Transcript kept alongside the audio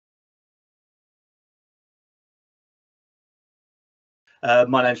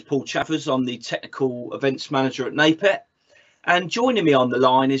My name's Paul Chaffers. I'm the Technical Events Manager at NAPIT. And joining me on the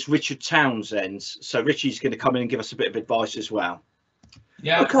line is Richard Townsend. So Richie's going to come in and give us a bit of advice as well.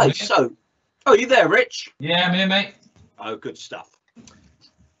 Yeah. Okay, so, oh, you there, Rich? Yeah, I'm here, mate. Oh, good stuff.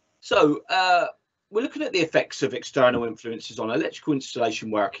 So we're looking at the effects of external influences on electrical installation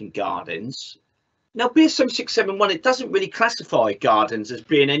work in gardens. Now, BS 7671, it doesn't really classify gardens as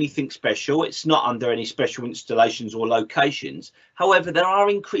being anything special. It's not under any special installations or locations. However, there are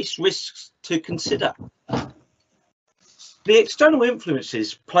increased risks to consider. The external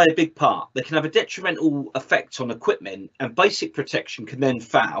influences play a big part. They can have a detrimental effect on equipment, and basic protection can then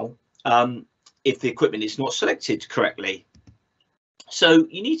fail if the equipment is not selected correctly. So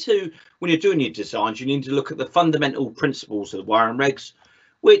you need to, when you're doing your designs, you need to look at the fundamental principles of the wiring regs,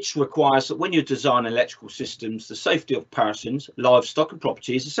 which requires that when you're designing electrical systems, the safety of persons, livestock and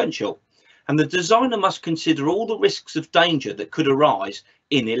property is essential. And the designer must consider all the risks of danger that could arise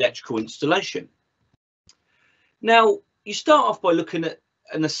in the electrical installation. Now, you start off by looking at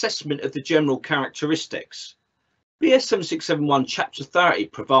an assessment of the general characteristics. BS 7671 Chapter 30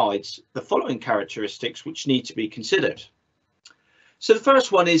 provides the following characteristics which need to be considered. So the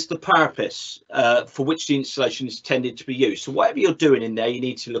first one is the purpose for which the installation is intended to be used. So whatever you're doing in there, you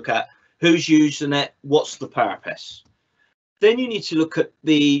need to look at who's using it, what's the purpose. Then you need to look at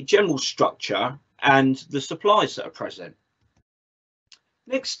the general structure and the supplies that are present.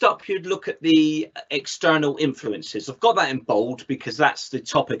 Next up, you'd look at the external influences. I've got that in bold because that's the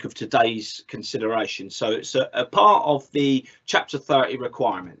topic of today's consideration. So it's a part of the Chapter 30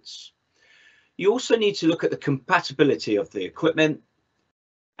 requirements. You also need to look at the compatibility of the equipment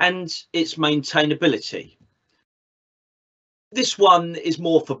and its maintainability. This one is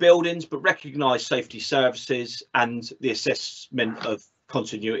more for buildings, but recognise safety services and the assessment of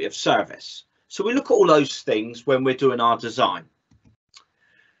continuity of service. So we look at all those things when we're doing our design.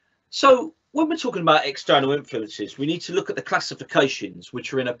 So when we're talking about external influences, we need to look at the classifications,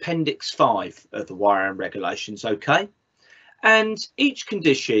 which are in Appendix 5 of the wiring regulations, okay? And each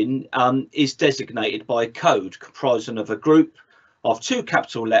condition is designated by a code comprising of a group of 2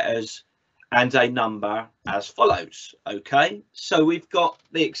 capital letters and a number as follows. Okay, so we've got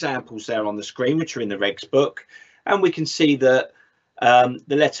the examples there on the screen, which are in the regs book, and we can see that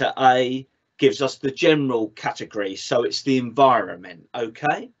the letter A gives us the general category, so it's the environment.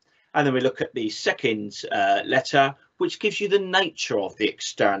 Okay, and then we look at the second letter, which gives you the nature of the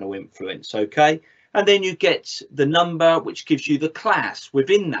external influence. Okay, and then you get the number, which gives you the class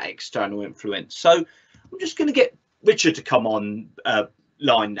within that external influence. So I'm just going to get Richard to come on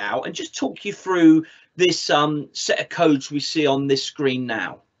line now and just talk you through this set of codes we see on this screen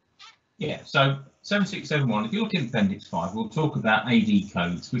now. Yeah, so 7671, if you look in Appendix 5, we'll talk about AD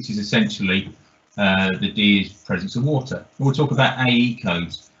codes, which is essentially the D is presence of water. We'll talk about AE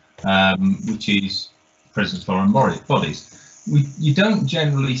codes, which is presence of foreign bodies. You don't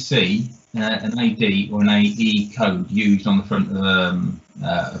generally see an AD or an AE code used on the front of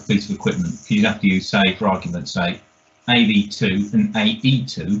a piece of equipment. You'd have to use, say, for argument's sake, AV2 and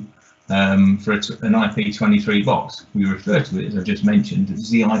AE2 for an IP23 box. We refer to it, as I just mentioned,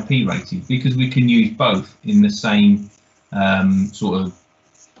 as the IP rating because we can use both in the same sort of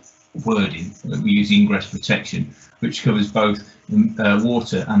wording. We use ingress protection, which covers both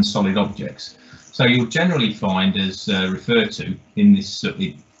water and solid objects. So you'll generally find, as referred to in this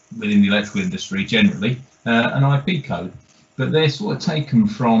within the electrical industry generally, an IP code. But they're sort of taken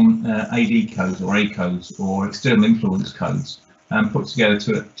from AD codes or A codes or external influence codes and put together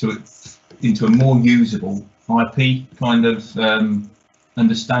into a more usable IP kind of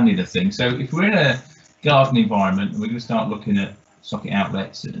understanding of things. So if we're in a garden environment and we're going to start looking at socket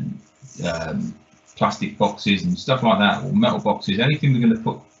outlets and plastic boxes and stuff like that, or metal boxes, anything we're going to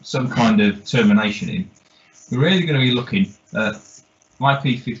put some kind of termination in, we're really going to be looking at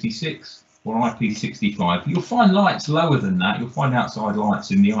IP56 or IP65. You'll find lights lower than that. You'll find outside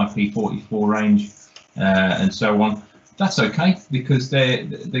lights in the IP44 range and so on. That's okay because they're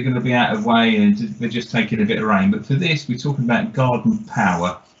going to be out of way and they're just taking a bit of rain. But for this, we're talking about garden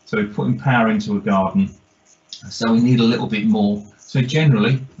power. So we're putting power into a garden. So we need a little bit more. So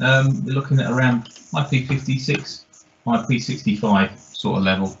generally, we're looking at around IP56, IP65 sort of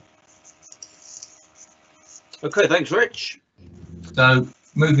level. Okay, thanks, Rich. So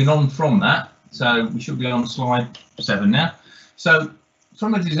moving on from that, so we should be on slide 7 now. So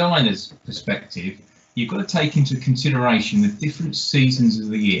from a designer's perspective, you've got to take into consideration the different seasons of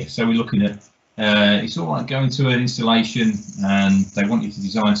the year. So we're looking at, it's all right going to an installation and they want you to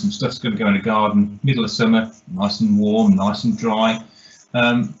design some stuff that's going to go in a garden, middle of summer, nice and warm, nice and dry.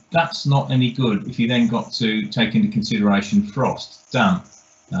 That's not any good if you then got to take into consideration frost, damp,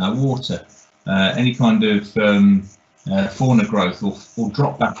 water, any kind of fauna growth or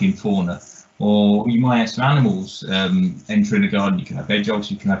drop back in fauna, or you might have some animals entering the garden. You can have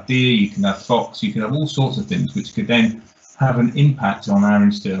hedgehogs, you can have deer, you can have fox, you can have all sorts of things which could then have an impact on our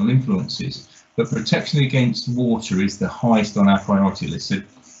external influences. But protection against water is the highest on our priority list. So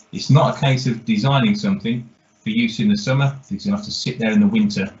it's not a case of designing something for use in the summer, because you have to sit there in the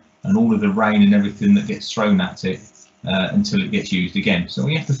winter and all of the rain and everything that gets thrown at it until it gets used again. So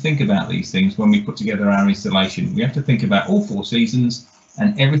we have to think about these things when we put together our installation. We have to think about all 4 seasons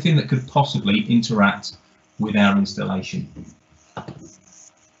and everything that could possibly interact with our installation.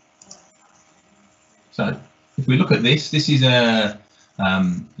 So if we look at this, this is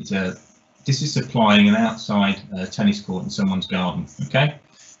supplying an outside tennis court in someone's garden. Okay,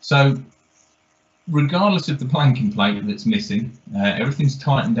 so regardless of the planking plate that's missing, everything's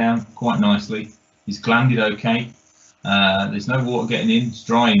tightened down quite nicely. It's glanded okay. There's no water getting in. It's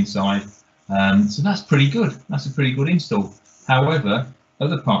dry inside. So that's pretty good. That's a pretty good install. However,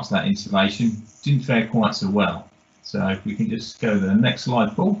 other parts of that installation didn't fare quite so well. So if we can just go to the next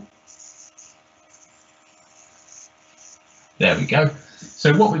slide, Paul. There we go.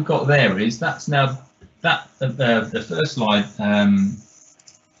 So what we've got there is that's now that the first slide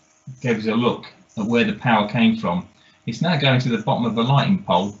gave us a look at where the power came from. It's now going to the bottom of the lighting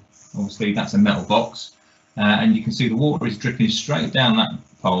pole. Obviously that's a metal box, and you can see the water is dripping straight down that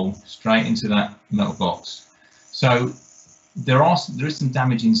pole, straight into that metal box. So there is some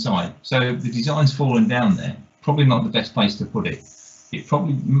damage inside. So the design's fallen down there. Probably not the best place to put it. It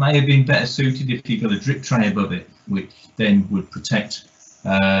probably may have been better suited if you got a drip tray above it, which then would protect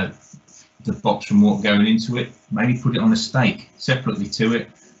the box from water going into it. Maybe put it on a stake separately to it,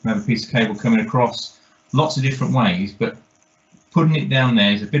 have a piece of cable coming across. Lots of different ways, but putting it down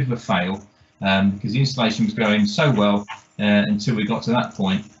there is a bit of a fail, because the installation was going so well until we got to that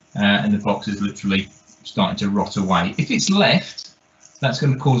point, and the box is literally starting to rot away. If it's left, that's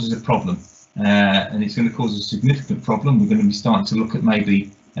going to cause us a problem, and it's going to cause a significant problem. We're going to be starting to look at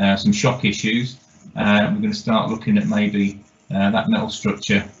maybe some shock issues. We're going to start looking at maybe that metal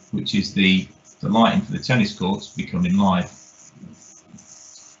structure, which is the lighting for the tennis courts, becoming live.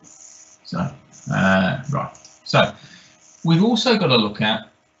 So right, so we've also got to look at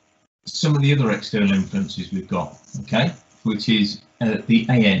some of the other external influences we've got, okay, which is the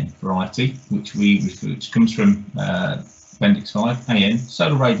AN variety, which comes from Appendix 5, AN,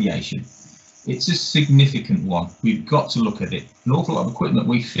 solar radiation. It's a significant one. We've got to look at it. An awful lot of equipment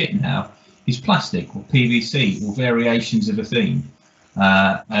we fit now is plastic or PVC or variations of a theme,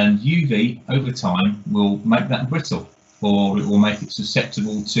 and UV over time will make that brittle, or it will make it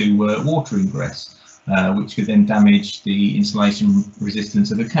susceptible to water ingress, which could then damage the insulation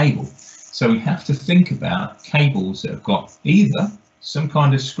resistance of a cable. So we have to think about cables that have got either some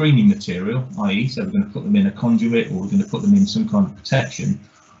kind of screening material, i.e. so we're going to put them in a conduit, or we're going to put them in some kind of protection.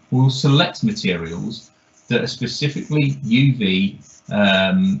 We'll select materials that are specifically UV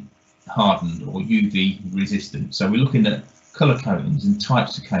hardened or UV resistant. So we're looking at colour codings and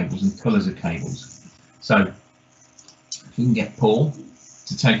types of cables and colours of cables. So if we can get Paul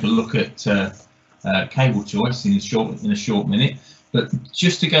to take a look at cable choice in a short minute, but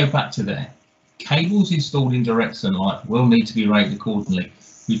just to go back to there, cables installed in direct sunlight will need to be rated accordingly.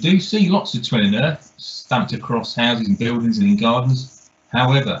 We do see lots of twin and earth stamped across houses and buildings and in gardens.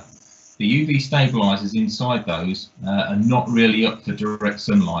 However, the UV stabilisers inside those are not really up for direct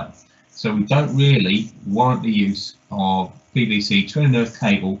sunlight. So we don't really warrant the use of PVC twin and earth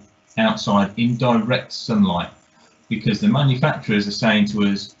cable outside in direct sunlight, because the manufacturers are saying to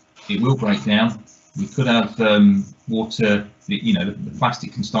us it will break down. We could have water, the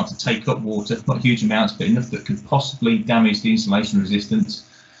plastic can start to take up water, not huge amounts, but enough that could possibly damage the insulation resistance.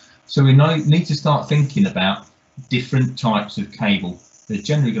 So we need to start thinking about different types of cable. They're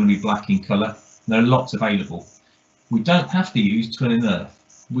generally going to be black in colour. There are lots available. We don't have to use twin and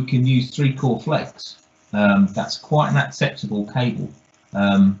earth. We can use 3-core flex. That's quite an acceptable cable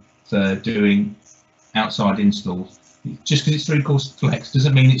for doing outside installs. Just because it's 3-core flex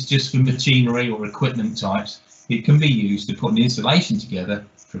doesn't mean it's just for machinery or equipment types. It can be used to put an installation together,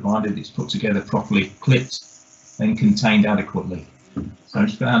 provided it's put together properly, clipped and contained adequately. So I'm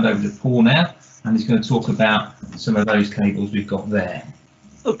just going to hand over to Paul now, and he's going to talk about some of those cables we've got there.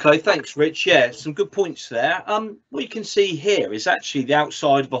 Okay, thanks, Rich. Yeah, some good points there. What you can see here is actually the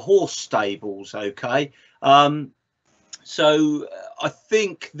outside of a horse stables. Okay, so I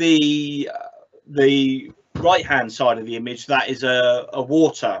think the right hand side of the image, that is a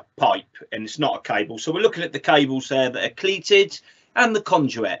water pipe, and it's not a cable. So we're looking at the cables there that are cleated and the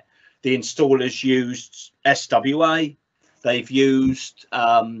conduit. The installers used SWA. They've used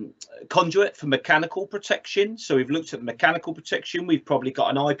conduit for mechanical protection. So we've looked at mechanical protection. We've probably got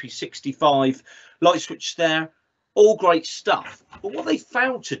an IP65 light switch there. All great stuff. But what they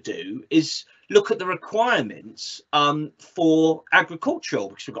failed to do is look at the requirements for agricultural,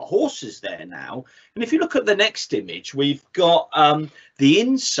 because we've got horses there now. And if you look at the next image, we've got the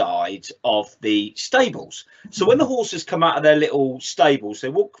inside of the stables. So when the horses come out of their little stables, they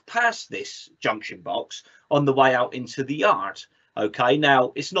walk past this junction box on the way out into the yard. Okay,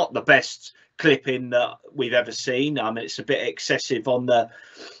 now it's not the best clipping that we've ever seen. It's a bit excessive on the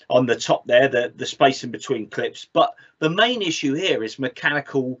top there, the space in between clips. But the main issue here is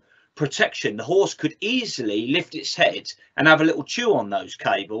mechanical protection. The horse could easily lift its head and have a little chew on those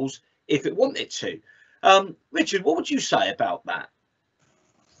cables if it wanted to. Richard, what would you say about that?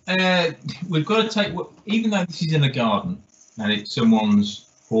 We've got to take, even though this is in a garden and it's someone's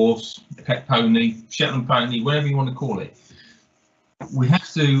horse, pet pony, Shetland pony, whatever you want to call it, we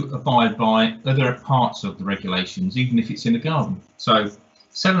have to abide by other parts of the regulations, even if it's in a garden. So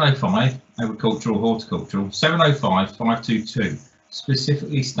 705 agricultural, horticultural, 705 522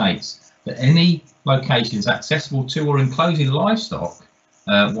 specifically states that any locations accessible to or enclosing livestock,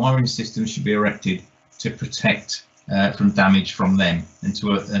 wiring systems should be erected to protect from damage from them, and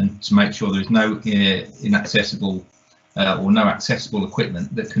to make sure there is no inaccessible or no accessible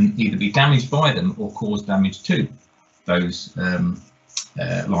equipment that can either be damaged by them or cause damage to those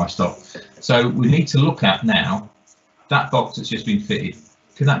livestock. So we need to look at now that box that's just been fitted.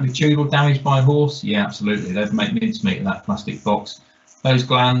 Could that be chewed or damaged by a horse? Yeah, absolutely. They'd make mincemeat of that plastic box. Those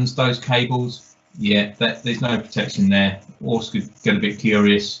glands, those cables, yeah, there's no protection there. Horse could get a bit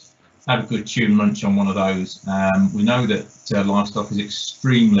curious, have a good chew and munch on one of those. We know that livestock is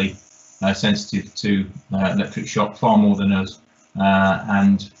extremely sensitive to electric shock, far more than us,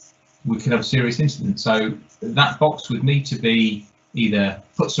 and we could have a serious incident. So that box would need to be either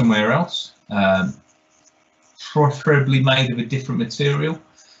put somewhere else, preferably made of a different material,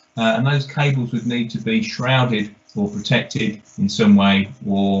 and those cables would need to be shrouded or protected in some way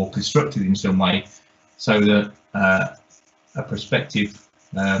or constructed in some way so that a prospective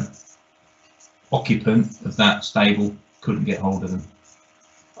occupant of that stable couldn't get hold of them.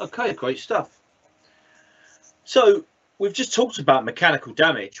 Okay, great stuff. So we've just talked about mechanical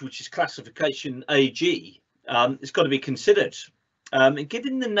damage, which is classification AG. It's got to be considered. And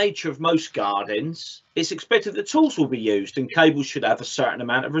given the nature of most gardens, it's expected that tools will be used and cables should have a certain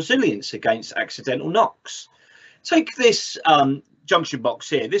amount of resilience against accidental knocks. Take this junction box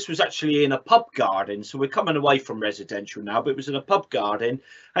here. This was actually in a pub garden, so we're coming away from residential now, but it was in a pub garden,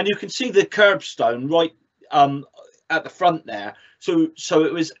 and you can see the curbstone right at the front there. So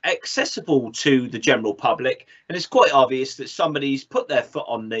it was accessible to the general public, and it's quite obvious that somebody's put their foot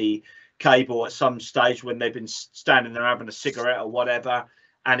on the cable at some stage when they've been standing there having a cigarette or whatever,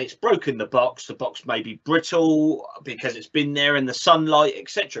 and it's broken the box. The box may be brittle because it's been there in the sunlight,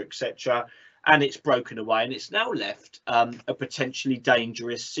 etc., etc., and it's broken away, and it's now left a potentially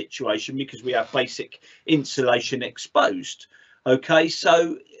dangerous situation because we have basic insulation exposed. Okay,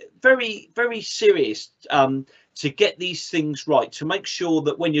 so very, very serious to get these things right, to make sure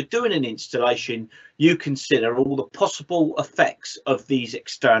that when you're doing an installation, you consider all the possible effects of these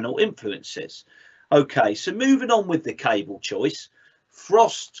external influences. Okay, so moving on with the cable choice,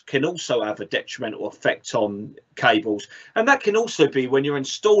 frost can also have a detrimental effect on cables, and that can also be when you're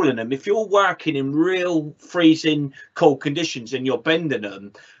installing them. If you're working in real freezing cold conditions and you're bending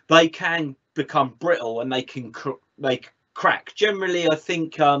them, they can become brittle and they can crack. Generally, I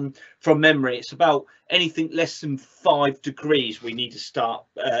think from memory, it's about anything less than 5 degrees we need to start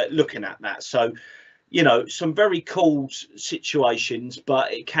looking at that. So, you know, some very cold situations,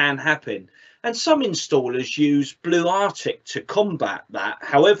 but it can happen. And some installers use Blue Arctic to combat that.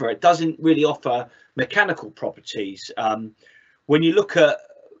 However, it doesn't really offer mechanical properties. When you look at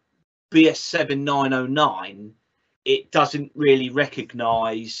BS 7909, it doesn't really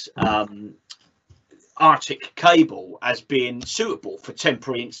recognise Arctic cable as being suitable for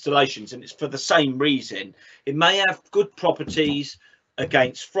temporary installations, and it's for the same reason. It may have good properties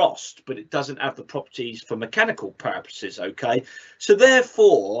against frost, but it doesn't have the properties for mechanical purposes. Okay, so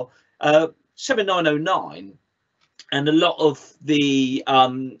therefore 7909 and a lot of the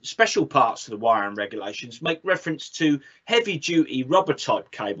special parts of the wiring regulations make reference to heavy duty rubber type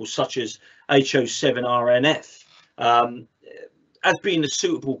cables such as HO7RNF as being a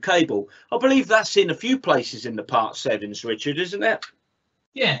suitable cable. I believe that's in a few places in the Part 7s, Richard, isn't it?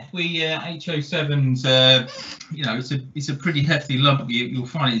 Yeah, we HO7's you know, it's a pretty hefty lump. You'll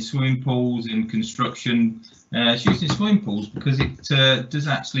find it in swimming pools and construction. It's used in swimming pools because it does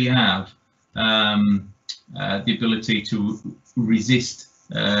actually have the ability to resist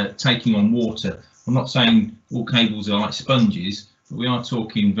taking on water. I'm not saying all cables are like sponges, but we are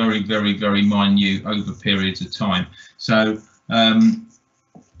talking very, very, very minute over periods of time. So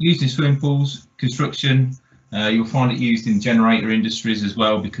used in swimming pools, construction. You'll find it used in generator industries as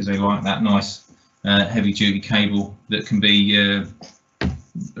well, because they like that nice heavy duty cable that can be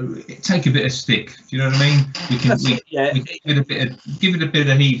take a bit of stick. Do you know what I mean? We give it a bit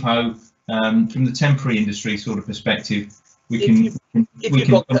of heave ho. From the temporary industry sort of perspective, we can put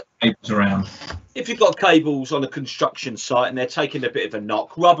cables around. If you've got cables on a construction site and they're taking a bit of a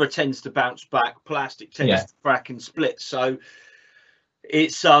knock, rubber tends to bounce back, plastic tends to crack and split. So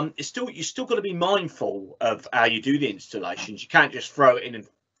it's still, you're still got to be mindful of how you do the installations. You can't just throw it in and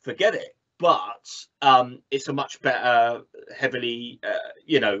forget it. But it's a much better, heavily,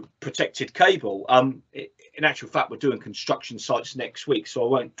 protected cable. In actual fact, we're doing construction sites next week, so I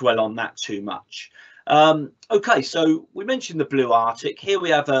won't dwell on that too much. Okay, so we mentioned the Blue Arctic. Here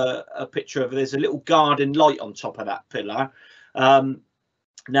we have a picture of, there's a little garden light on top of that pillar.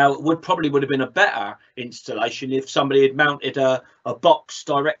 Now, it probably would have been a better installation if somebody had mounted a box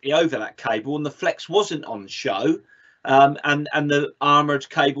directly over that cable and the flex wasn't on show. And the armoured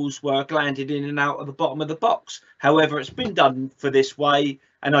cables were glanded in and out of the bottom of the box. However, it's been done for this way,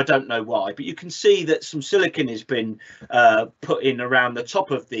 and I don't know why, but you can see that some silicon has been put in around the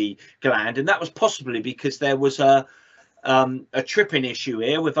top of the gland, and that was possibly because there was a tripping issue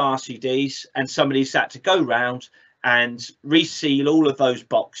here with RCDs, and somebody's had to go round and reseal all of those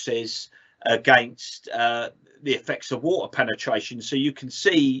boxes against the effects of water penetration. So you can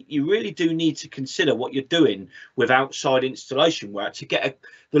see you really do need to consider what you're doing with outside installation work to get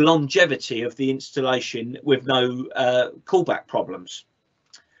the longevity of the installation with no callback problems.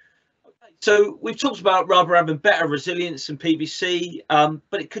 Okay, so we've talked about rubber having better resilience than PVC,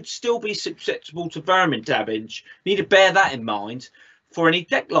 but it could still be susceptible to vermin damage. You need to bear that in mind for any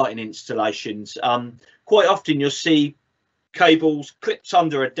deck lighting installations. Quite often you'll see cables clipped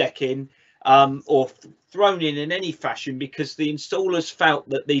under a decking or thrown in any fashion because the installers felt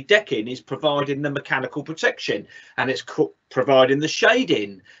that the decking is providing the mechanical protection and it's providing the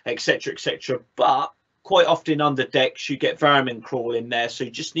shading, etc., etc. But quite often under decks you get vermin crawling there, so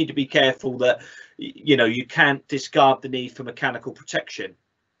you just need to be careful that you can't discard the need for mechanical protection.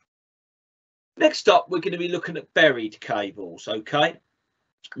 Next up, we're going to be looking at buried cables. Okay,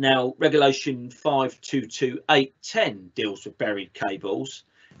 now regulation 522.810 deals with buried cables.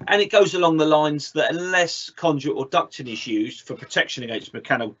 And it goes along the lines that unless conduit or ducting is used for protection against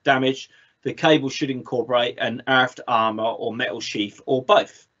mechanical damage, the cable should incorporate an earthed armour or metal sheath or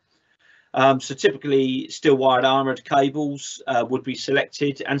both. So typically steel wired armoured cables would be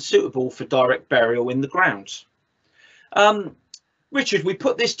selected and suitable for direct burial in the ground. Richard, we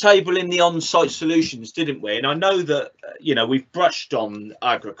put this table in the on-site solutions, didn't we? And I know that, we've brushed on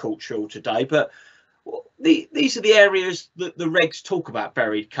agricultural today, but these are the areas that the regs talk about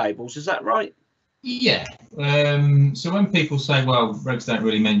buried cables, is that right? Yeah. So when people say, well, regs don't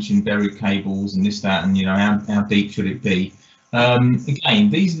really mention buried cables and this, that, and how deep should it be?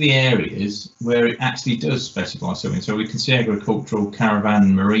 Again, these are the areas where it actually does specify something. So we can see agricultural, caravan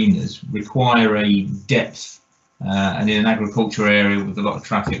and marinas require a depth, and in an agricultural area with a lot of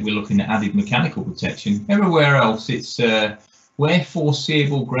traffic, we're looking at added mechanical protection. Everywhere else, it's where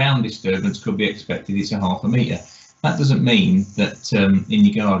foreseeable ground disturbance could be expected, it's a ½ metre. That doesn't mean that in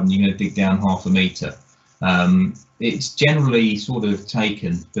your garden you're going to dig down ½ metre. It's generally sort of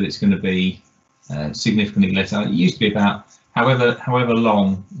taken that it's going to be significantly less. It used to be about however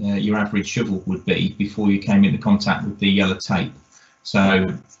long your average shovel would be before you came into contact with the yellow tape.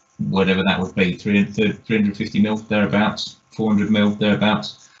 So whatever that would be, 350 mil thereabouts, 400 mil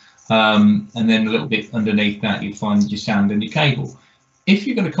thereabouts. And then a little bit underneath that you'd find your sand and your cable. If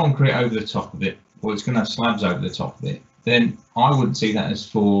you're going to concrete over the top of it, or it's going to have slabs over the top of it, then I wouldn't see that as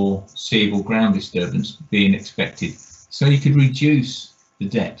foreseeable ground disturbance being expected. So you could reduce the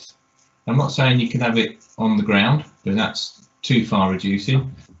depth. I'm not saying you can have it on the ground, but that's too far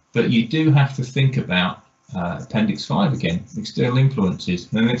reducing. But you do have to think about Appendix 5 again, external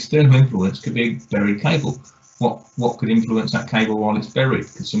influences. And an external influence could be a buried cable. What could influence that cable while it's buried?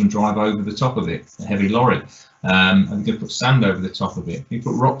 Could someone drive over the top of it, a heavy lorry? Are you going to put sand over the top of it? You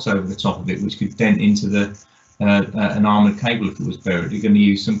put rocks over the top of it, which could dent into an armoured cable if it was buried. You're going to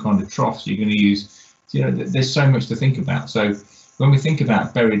use some kind of troughs. You're going to use, there's so much to think about. So when we think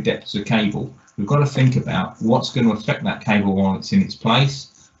about buried depths of cable, we've got to think about what's going to affect that cable while it's in its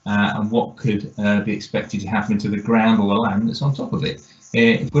place, and what could be expected to happen to the ground or the land that's on top of it.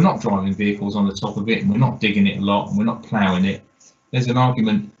 If we're not driving vehicles on the top of it and we're not digging it a lot and we're not ploughing it, there's an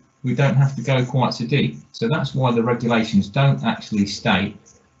argument we don't have to go quite so deep. So that's why the regulations don't actually state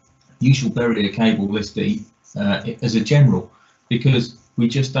you shall bury a cable this deep as a general, because we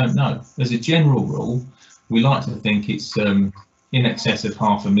just don't know. As a general rule, we like to think it's in excess of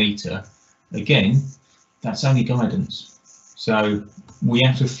 0.5 metre. Again, that's only guidance. So we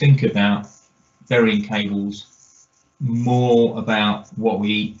have to think about burying cables more about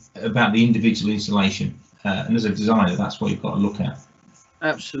the individual installation. And as a designer, that's what you've got to look at.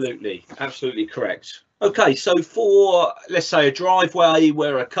 Absolutely, absolutely correct. Okay, so for, let's say, a driveway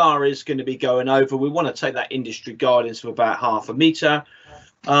where a car is going to be going over, we want to take that industry guidance of about 0.5 metre.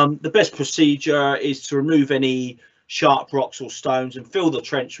 The best procedure is to remove any sharp rocks or stones and fill the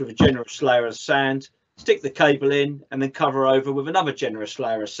trench with a generous layer of sand, stick the cable in and then cover over with another generous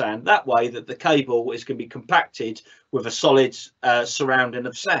layer of sand. That way that the cable is going to be compacted with a solid surrounding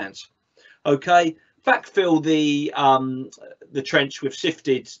of sand. Okay, backfill the trench with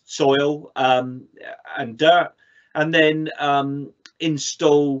sifted soil and dirt, and then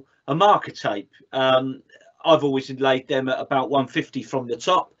install a marker tape. I've always laid them at about 150 from the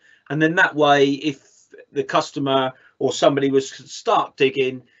top, and then that way if the customer or somebody was to start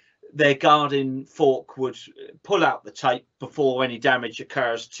digging, their garden fork would pull out the tape before any damage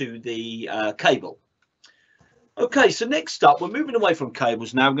occurs to the cable. Okay, so next up, we're moving away from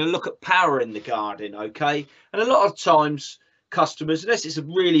cables now. I'm going to look at power in the garden, okay? And a lot of times customers, unless it's a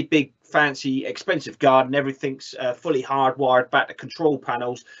really big, fancy, expensive garden, everything's fully hardwired back to control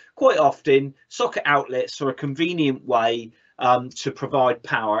panels. Quite often, socket outlets are a convenient way to provide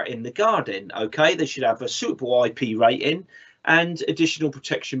power in the garden, okay? They should have a suitable IP rating and additional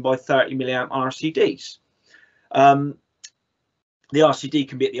protection by 30 milliamp RCDs. The RCD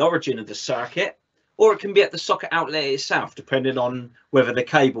can be at the origin of the circuit, or it can be at the socket outlet itself, depending on whether the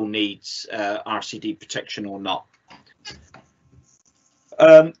cable needs RCD protection or not.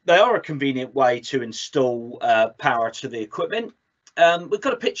 They are a convenient way to install power to the equipment. We've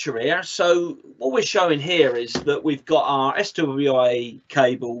got a picture here. So what we're showing here is that we've got our SWA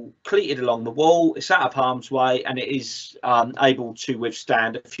cable cleated along the wall. It's out of harm's way, and it is able to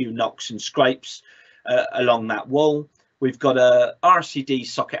withstand a few knocks and scrapes along that wall. We've got a RCD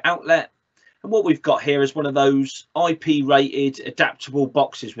socket outlet. And what we've got here is one of those IP rated adaptable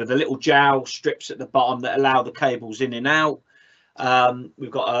boxes with a little jowl strips at the bottom that allow the cables in and out.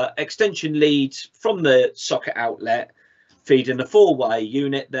 We've got an extension lead from the socket outlet feeding a 4-way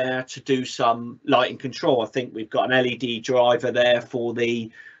unit there to do some lighting control. I think we've got an LED driver there for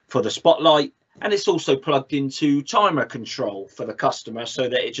the spotlight, and it's also plugged into timer control for the customer so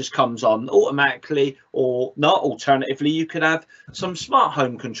that it just comes on automatically or not. Alternatively, you could have some smart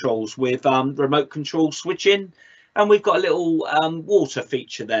home controls with remote control switching, and we've got a little water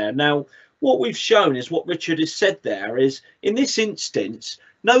feature there. Now, what we've shown is what Richard has said there is, in this instance,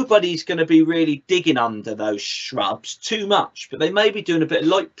 nobody's going to be really digging under those shrubs too much, but they may be doing a bit of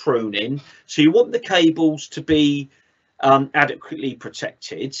light pruning. So you want the cables to be adequately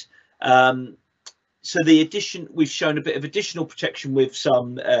protected. So we've shown a bit of additional protection with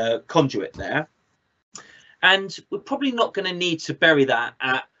some conduit there, and we're probably not going to need to bury that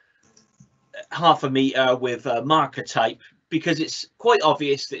at 0.5 metre with marker tape, because it's quite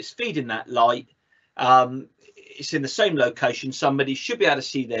obvious that it's feeding that light. It's in the same location. Somebody should be able to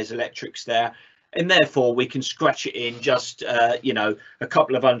see there's electrics there, and therefore we can scratch it in just you know, a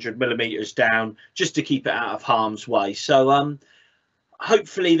couple of 100 millimeters down just to keep it out of harm's way. So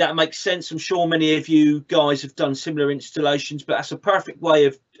hopefully that makes sense. I'm sure many of you guys have done similar installations, but that's a perfect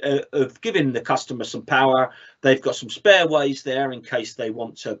way of giving the customer some power. They've got some spare ways there in case they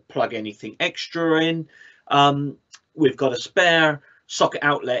want to plug anything extra in. We've got a spare socket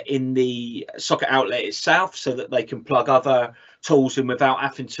outlet in the socket outlet itself so that they can plug other tools in without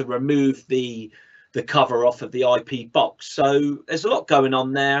having to remove the cover off of the IP box. So there's a lot going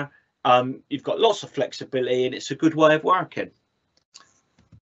on there. You've got lots of flexibility, and it's a good way of working.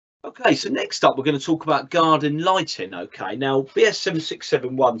 Okay, so next up we're going to talk about garden lighting. Okay, now BS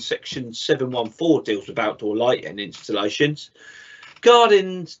 7671 section 714 deals with outdoor lighting installations.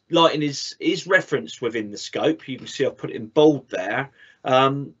 Garden lighting is referenced within the scope. You can see I've put it in bold there.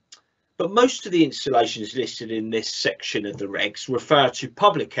 But most of the installations listed in this section of the regs refer to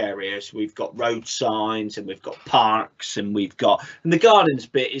public areas. We've got road signs, and we've got parks, and the gardens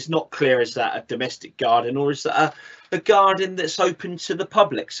bit is not clear. Is that a domestic garden, or is that a garden that's open to the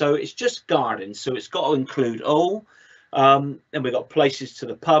public? So it's just gardens, so it's got to include all. And we've got places to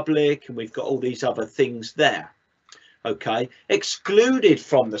the public, and we've got all these other things there. Okay, excluded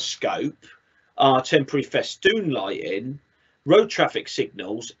from the scope are temporary festoon lighting, road traffic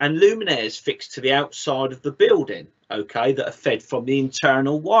signals, and luminaires fixed to the outside of the building, okay, that are fed from the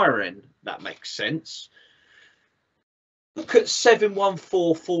internal wiring. That makes sense. Look at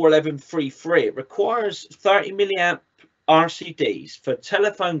 714.411.33. It requires 30 milliamp RCDs for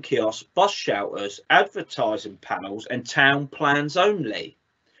telephone kiosks, bus shelters, advertising panels, and town plans only.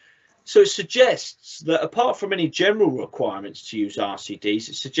 So it suggests that apart from any general requirements to use RCDs,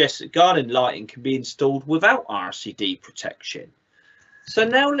 it suggests that garden lighting can be installed without RCD protection. So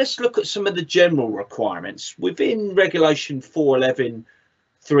now let's look at some of the general requirements within Regulation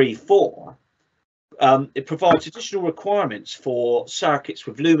 411.3.4. It provides additional requirements for circuits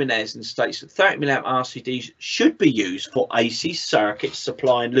with luminaires and states that 30 milliamp RCDs should be used for AC circuits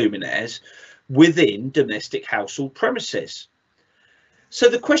supplying luminaires within domestic household premises. So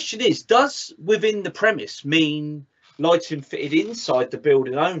the question is, does within the premise mean lighting fitted inside the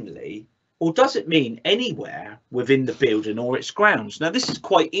building only, or does it mean anywhere within the building or its grounds? Now, this is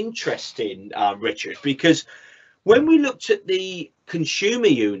quite interesting, Richard, because when we looked at the consumer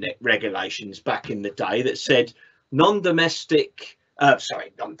unit regulations back in the day that said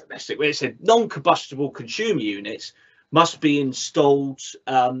non-combustible consumer units must be installed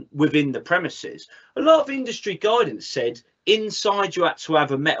within the premises, a lot of industry guidance said inside you had to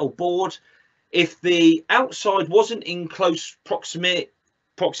have a metal board. If the outside wasn't in close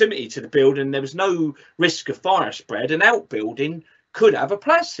proximity to the building, there was no risk of fire spread, an outbuilding could have a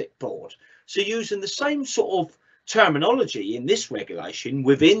plastic board. So using the same sort of terminology in this regulation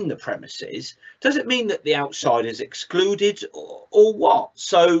within the premises, does it mean that the outside is excluded or what?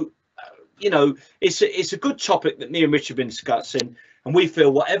 So you know, it's a good topic that me and Richard have been discussing, and we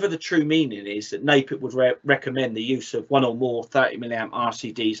feel whatever the true meaning is, that NAPIT would recommend the use of one or more 30 milliamp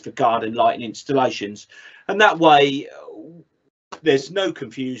RCDs for garden lighting installations, and that way there's no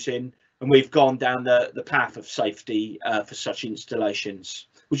confusion, and we've gone down the path of safety for such installations.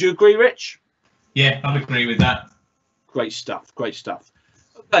 Would you agree, Rich? Yeah, I'd agree with that. Great stuff, great stuff.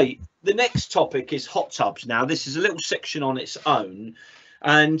 Okay, the next topic is hot tubs. Now, this is a little section on its own,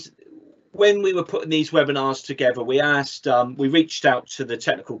 and when we were putting these webinars together, we reached out to the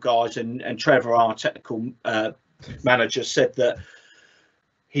technical guys, and Trevor, our technical manager, said that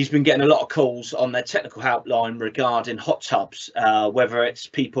he's been getting a lot of calls on their technical helpline regarding hot tubs, whether it's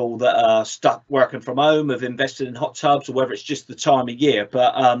people that are stuck working from home, have invested in hot tubs, or whether it's just the time of year,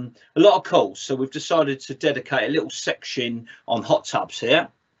 but a lot of calls. So we've decided to dedicate a little section on hot tubs here.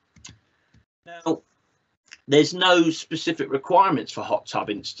 Now, there's no specific requirements for hot tub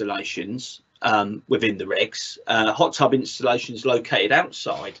installations within the regs. Hot tub installations located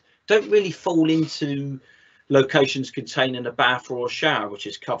outside don't really fall into locations containing a bath or a shower, which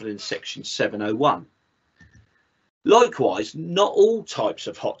is covered in section 701. Likewise, not all types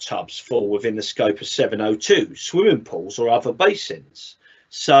of hot tubs fall within the scope of 702, swimming pools or other basins.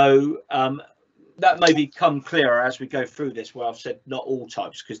 So that may become clearer as we go through this, where I've said not all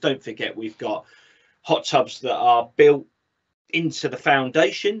types, because don't forget we've got hot tubs that are built into the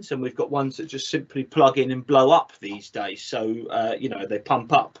foundations, and we've got ones that just simply plug in and blow up these days. So you know, they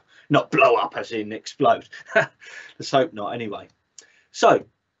pump up, not blow up as in explode. Let's hope not anyway. So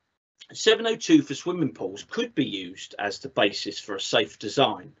 702 for swimming pools could be used as the basis for a safe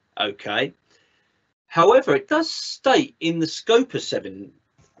design. Okay, however, it does state in the scope of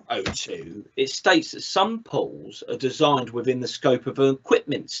 702, it states that some pools are designed within the scope of an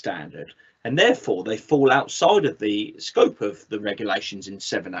equipment standard, and therefore they fall outside of the scope of the regulations in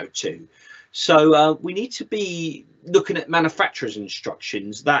 702. So we need to be looking at manufacturer's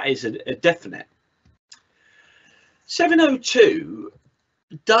instructions. That is a definite. 702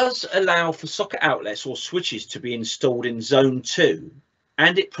 does allow for socket outlets or switches to be installed in zone 2,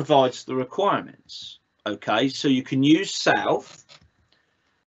 and it provides the requirements. Okay, so you can use south,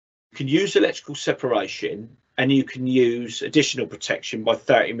 you can use electrical separation, and you can use additional protection by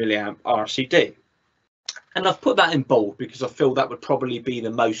 30 milliamp RCD. And I've put that in bold because I feel that would probably be the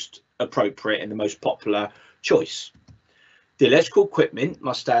most appropriate and the most popular choice. The electrical equipment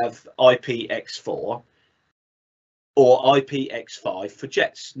must have IPX4 or IPX5 for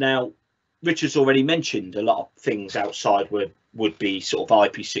jets. Now, Richard's already mentioned a lot of things outside would be sort of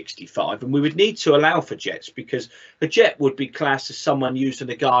IP65, and we would need to allow for jets because a jet would be classed as someone using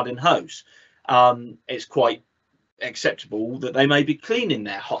a garden hose. It's quite acceptable that they may be cleaning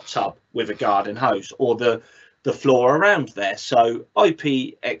their hot tub with a garden hose or the floor around there. So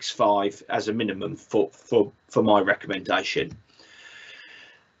IPX5 as a minimum for my recommendation.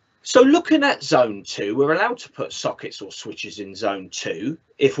 So looking at zone 2, we're allowed to put sockets or switches in zone 2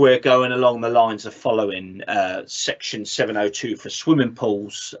 if we're going along the lines of following section 702 for swimming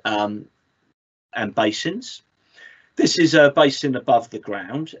pools and basins. This is a basin above the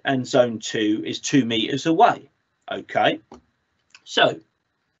ground and zone 2 is 2 meters away. Okay, so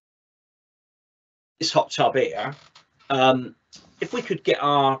this hot tub here, if we could get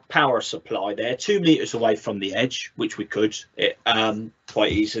our power supply there 2 meters away from the edge, which we could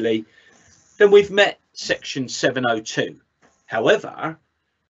quite easily, then we've met section 702. However,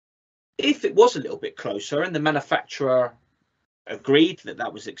 if it was a little bit closer and the manufacturer agreed that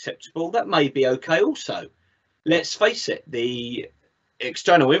that was acceptable, that may be okay also. Let's face it, the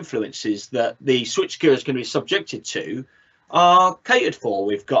external influences that the switchgear is going to be subjected to are catered for.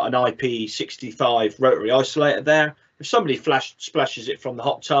 We've got an IP65 rotary isolator there. If somebody splashes it from the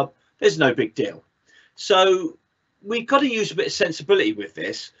hot tub, there's no big deal. So we've got to use a bit of sensibility with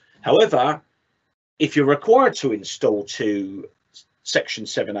this. However, if you're required to install to section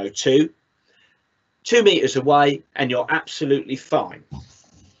 702, 2 meters away, and you're absolutely fine.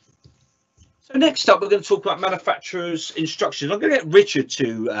 So next up, we're going to talk about manufacturer's instructions. I'm going to get Richard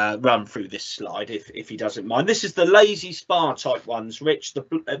to run through this slide if he doesn't mind. This is the lazy spa type ones, Rich,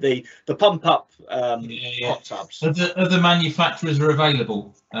 the pump up hot tubs. Other manufacturers are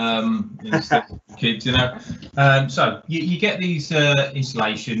available, kids, you know. So you get these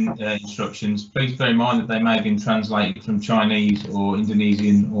installation instructions. Please bear in mind that they may have been translated from Chinese or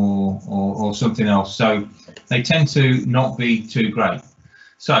Indonesian or something else. So they tend to not be too great.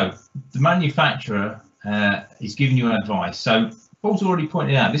 So the manufacturer is giving you advice. So Paul's already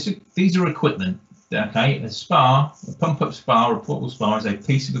pointed out these are equipment. Okay, a pump-up spa or a portable spa is a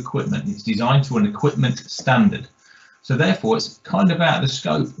piece of equipment. It's designed to an equipment standard. So therefore, it's kind of out of the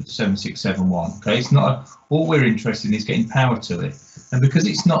scope of 7671. Okay, it's not all we're interested in is getting power to it, and because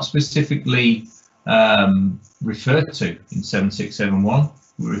it's not specifically referred to in 7671,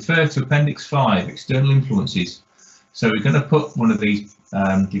 we refer to Appendix 5, external influences. So we're going to put one of these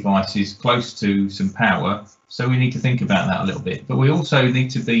devices close to some power, so we need to think about that a little bit. But we also need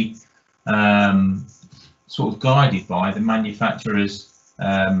to be sort of guided by the manufacturer's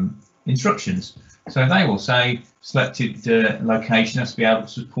instructions. So they will say selected location has to be able to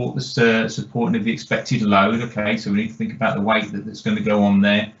support the supporting of the expected load. Okay, so we need to think about the weight that's going to go on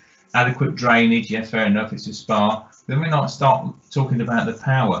there. Adequate drainage, yeah, fair enough, it's a spa. Then we might start talking about the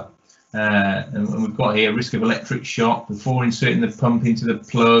power. And we've got here risk of electric shock before inserting the pump into the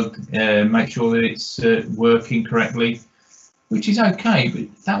plug. Make sure that it's working correctly, which is okay,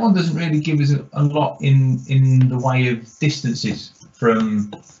 but that one doesn't really give us a lot in the way of distances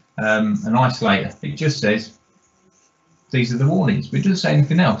from an isolator. It just says these are the warnings, but it doesn't say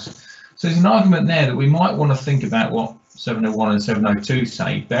anything else. So there's an argument there that we might want to think about what 701 and 702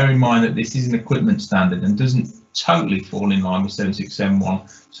 say. Bear in mind that this is an equipment standard and doesn't totally fall in line with 7671.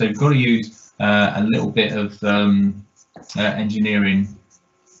 So you've got to use a little bit of engineering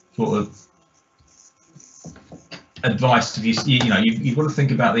sort of advice to you know, you've got to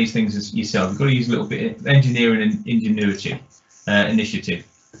think about these things as yourself. You've got to use a little bit of engineering and ingenuity initiative.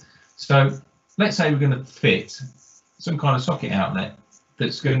 So let's say we're going to fit some kind of socket outlet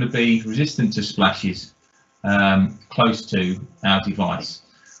that's going to be resistant to splashes close to our device.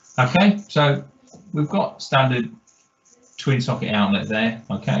 Okay, so we've got standard twin socket outlet there,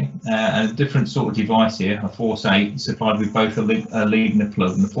 okay, and a different sort of device here, a Force 8 supplied with both a lead and a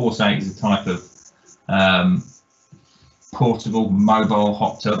plug, and the Force 8 is a type of portable mobile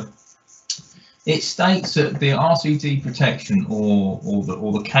hot tub. It states that the RCD protection or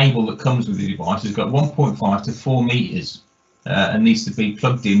the cable that comes with the device has got 1.5 to 4 meters and needs to be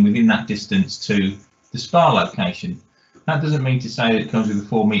plugged in within that distance to the spa location. That doesn't mean to say that it comes with a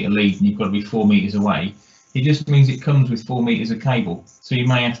 4 meter lead and you've got to be 4 meters away. It just means it comes with 4 meters of cable. So you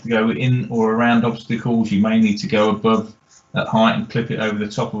may have to go in or around obstacles. You may need to go above at height and clip it over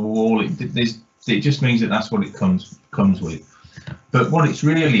the top of a wall. It just means that that's what it comes with. But what it's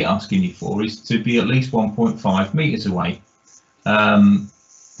really asking you for is to be at least 1.5 meters away.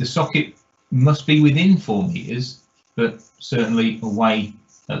 The socket must be within 4 meters, but certainly away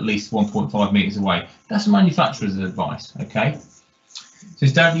at least 1.5 meters away. That's the manufacturer's advice, okay? It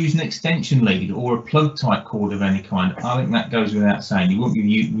says don't use an extension lead or a plug type cord of any kind. I think that goes without saying. You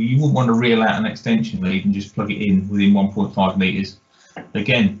wouldn't want to reel out an extension lead and just plug it in within 1.5 meters.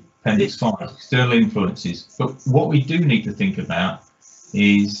 Again, Appendix 5, external influences. But what we do need to think about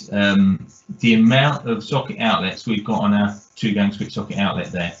is the amount of socket outlets we've got on our 2-gang switch socket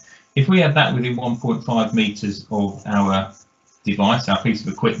outlet there. If we have that within 1.5 meters of our device, our piece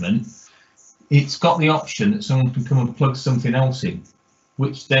of equipment, it's got the option that someone can come and plug something else in.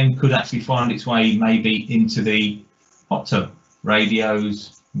 which then could actually find its way maybe into the hot tub.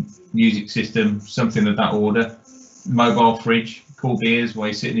 Radios, music system, something of that order, mobile fridge, cool beers while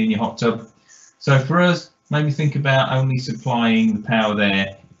you're sitting in your hot tub. So for us, maybe think about only supplying the power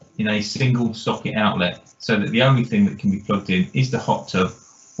there in a single socket outlet, so that the only thing that can be plugged in is the hot tub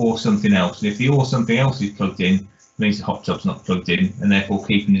or something else. And if the or something else is plugged in, it means the hot tub's not plugged in, and therefore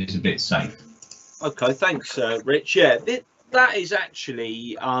keeping it a bit safe. Okay, thanks, Rich. Yeah, that is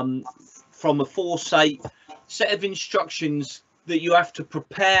actually from a Foresight set of instructions that you have to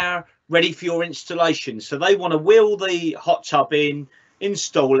prepare ready for your installation. So they want to wheel the hot tub in,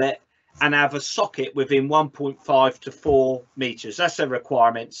 install it, and have a socket within 1.5 to 4 meters. That's a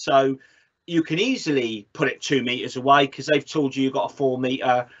requirement. So you can easily put it 2 meters away because they've told you you've got a 4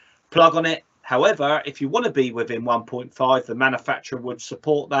 meter plug on it. However, if you want to be within 1.5, the manufacturer would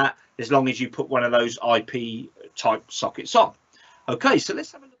support that as long as you put one of those IP type sockets on. Okay, so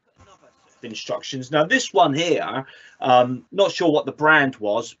let's have a look at another set of instructions. Now this one here, not sure what the brand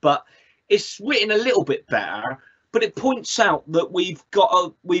was, but it's written a little bit better, but it points out that we've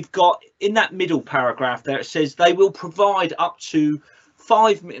got in that middle paragraph there, it says they will provide up to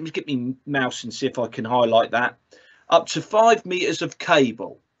 5, let me get my mouse and see if I can highlight that, up to 5 meters of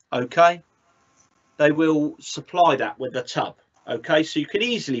cable. Okay, they will supply that with the tub. Okay, so you can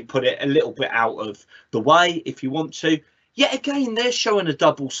easily put it a little bit out of the way if you want to. Yet again, they're showing a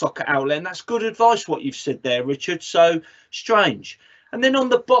double socket outlet, and that's good advice what you've said there, Richard. So strange. And then on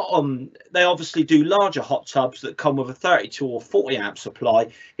the bottom, they obviously do larger hot tubs that come with a 32 or 40 amp supply.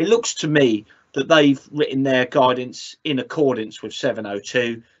 It looks to me that they've written their guidance in accordance with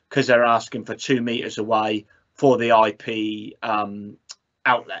 702 because they're asking for 2 meters away for the IP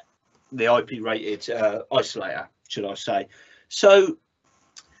outlet, the IP rated isolator, should I say. So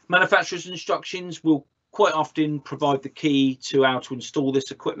manufacturer's instructions will quite often provide the key to how to install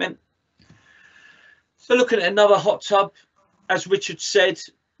this equipment. So looking at another hot tub, as Richard said,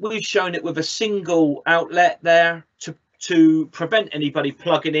 we've shown it with a single outlet there to prevent anybody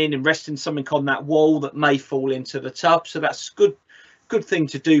plugging in and resting something on that wall that may fall into the tub. So that's good thing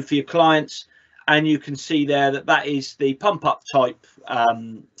to do for your clients. And you can see there that that is the pump up type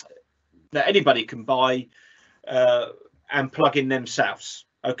that anybody can buy and plug in themselves.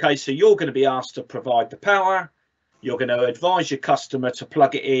 Okay, so you're going to be asked to provide the power. You're going to advise your customer to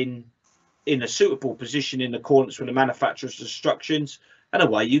plug it in a suitable position in accordance with the manufacturer's instructions, and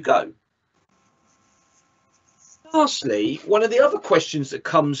away you go. Lastly, one of the other questions that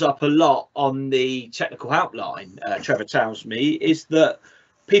comes up a lot on the technical outline, Trevor tells me, is that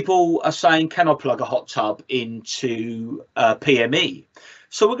people are saying, can I plug a hot tub into PME?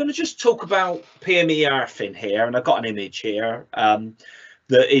 So we're going to just talk about PME earthing here, and I've got an image here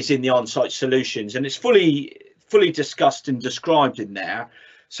that is in the on-site solutions, and it's fully discussed and described in there.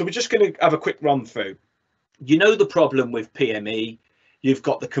 So we're just going to have a quick run through. You know the problem with PME. You've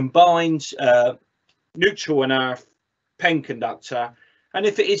got the combined neutral and earth PEN conductor, and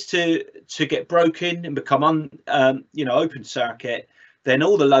if it is to get broken and become open circuit, then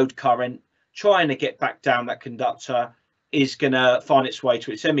all the load current trying to get back down that conductor is going to find its way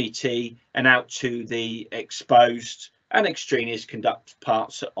to its MET and out to the exposed and extraneous conductor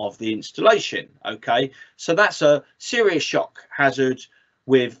parts of the installation. Okay, so that's a serious shock hazard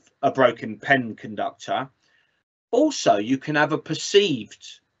with a broken PEN conductor. Also, you can have a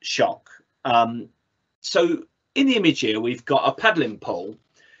perceived shock. So in the image here, we've got a paddling pool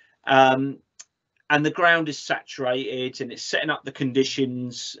and the ground is saturated and it's setting up the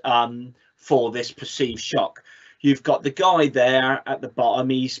conditions for this perceived shock. You've got the guy there at the bottom,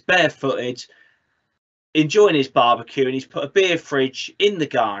 he's barefooted, enjoying his barbecue, and he's put a beer fridge in the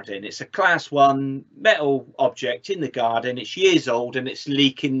garden. It's a class 1 metal object in the garden. It's years old and it's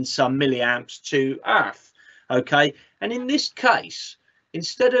leaking some milliamps to earth. Okay, and in this case,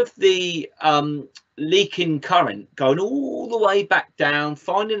 instead of the leaking current going all the way back down,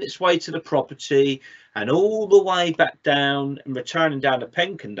 finding its way to the property and all the way back down and returning down the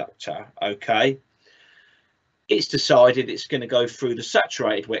PEN conductor, okay, it's decided it's going to go through the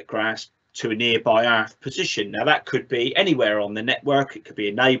saturated wet grass to a nearby earth position. Now that could be anywhere on the network, it could be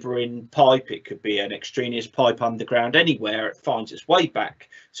a neighbouring pipe, it could be an extraneous pipe underground, anywhere it finds its way back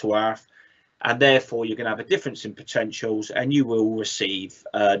to earth, and therefore you're going to have a difference in potentials and you will receive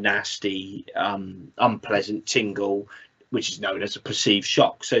a nasty unpleasant tingle, which is known as a perceived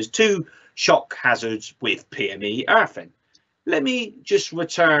shock. So there's 2 shock hazards with PME earthing. Let me just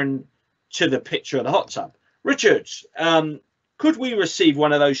return to the picture of the hot tub. Richard, could we receive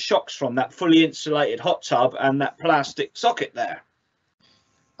one of those shocks from that fully insulated hot tub and that plastic socket there?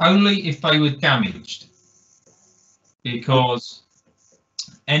 Only if they were damaged, because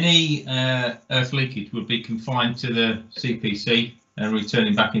Any earth leakage would be confined to the CPC and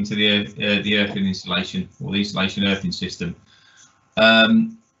returning back into the earthing installation or the installation earthing system.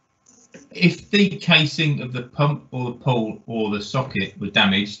 If the casing of the pump or the pole or the socket were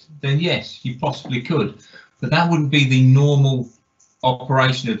damaged, then yes, you possibly could, but that wouldn't be the normal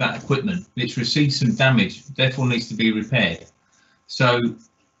operation of that equipment. It's received some damage, therefore needs to be repaired. So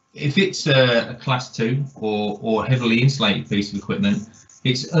if it's a class 2 or heavily insulated piece of equipment,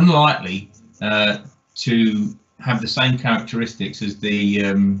 it's unlikely to have the same characteristics as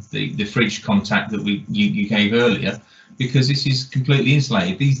the fridge contact that you gave earlier, because this is completely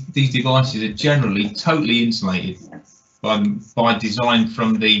insulated. These devices are generally totally insulated by design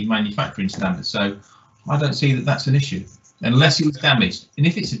from the manufacturing standards. So I don't see that that's an issue unless it was damaged. And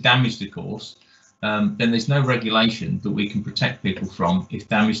if it's a damaged, of course, then there's no regulation that we can protect people from if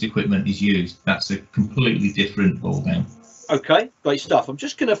damaged equipment is used. That's a completely different ballgame. Okay, great stuff. I'm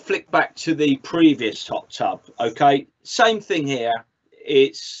just going to flick back to the previous hot tub. Okay, same thing here.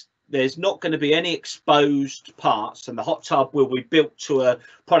 There's not going to be any exposed parts, and the hot tub will be built to a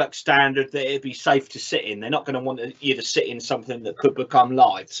product standard that it'd be safe to sit in. They're not going to want you to sit in something that could become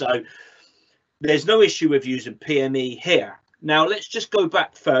live. So there's no issue with using PME here. Now let's just go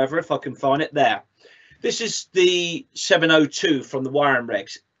back further, if I can find it there. This is the 702 from the wiring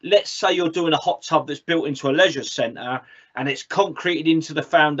regs. Let's say you're doing a hot tub that's built into a leisure centre and it's concreted into the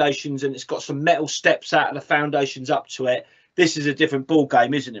foundations and it's got some metal steps out of the foundations up to it. This is a different ball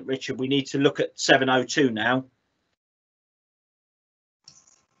game, isn't it, Richard? We need to look at 702 now.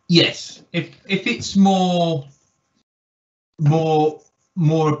 Yes, if it's more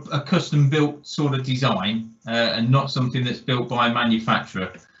a custom built sort of design and not something that's built by a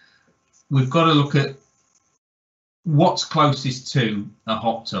manufacturer, we've got to look at what's closest to a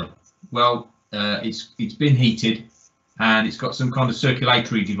hot tub. Well, it's been heated and it's got some kind of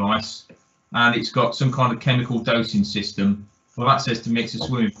circulatory device and it's got some kind of chemical dosing system. Well, that says to me it's a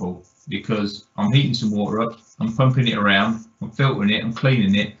swimming pool, because I'm heating some water up, I'm pumping it around, I'm filtering it, I'm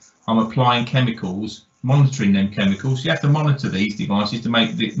cleaning it, I'm applying chemicals, monitoring them chemicals. You have to monitor these devices to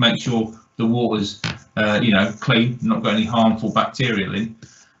make sure the water's clean, not got any harmful bacterial in.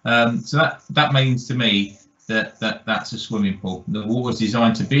 So that means to me that's a swimming pool. The water's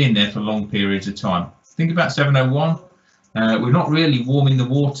designed to be in there for long periods of time. Think about 701. We're not really warming the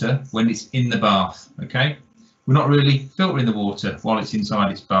water when it's in the bath. Okay, we're not really filtering the water while it's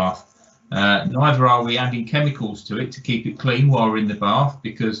inside its bath. Neither are we adding chemicals to it to keep it clean while we're in the bath,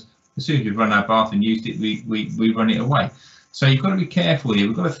 because as soon as we've run our bath and used it, we run it away. So you've got to be careful here.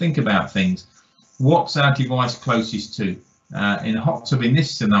 We've got to think about things. What's our device closest to? In a hot tub in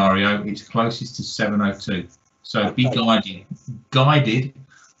this scenario, it's closest to 702. So be guided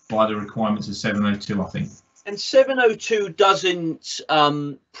by the requirements of 702, I think. And 702 doesn't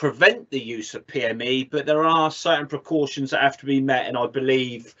prevent the use of PME, but there are certain precautions that have to be met. And I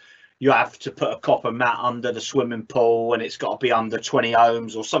believe you have to put a copper mat under the swimming pool and it's got to be under 20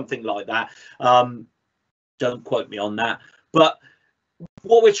 ohms or something like that. Don't quote me on that. But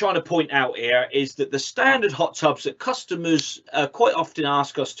what we're trying to point out here is that the standard hot tubs that customers quite often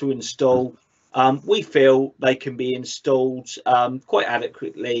ask us to install, we feel they can be installed quite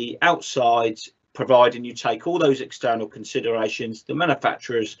adequately outside, providing you take all those external considerations, the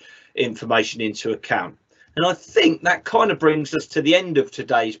manufacturer's information into account. And I think that kind of brings us to the end of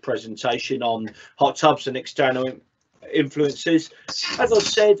today's presentation on hot tubs and external influences. As I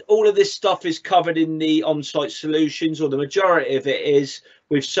said, all of this stuff is covered in the on-site solutions, or the majority of it is.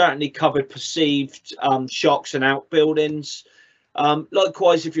 We've certainly covered perceived shocks and outbuildings.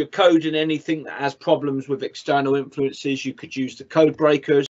 Likewise, if you're coding anything that has problems with external influences, you could use the code breakers.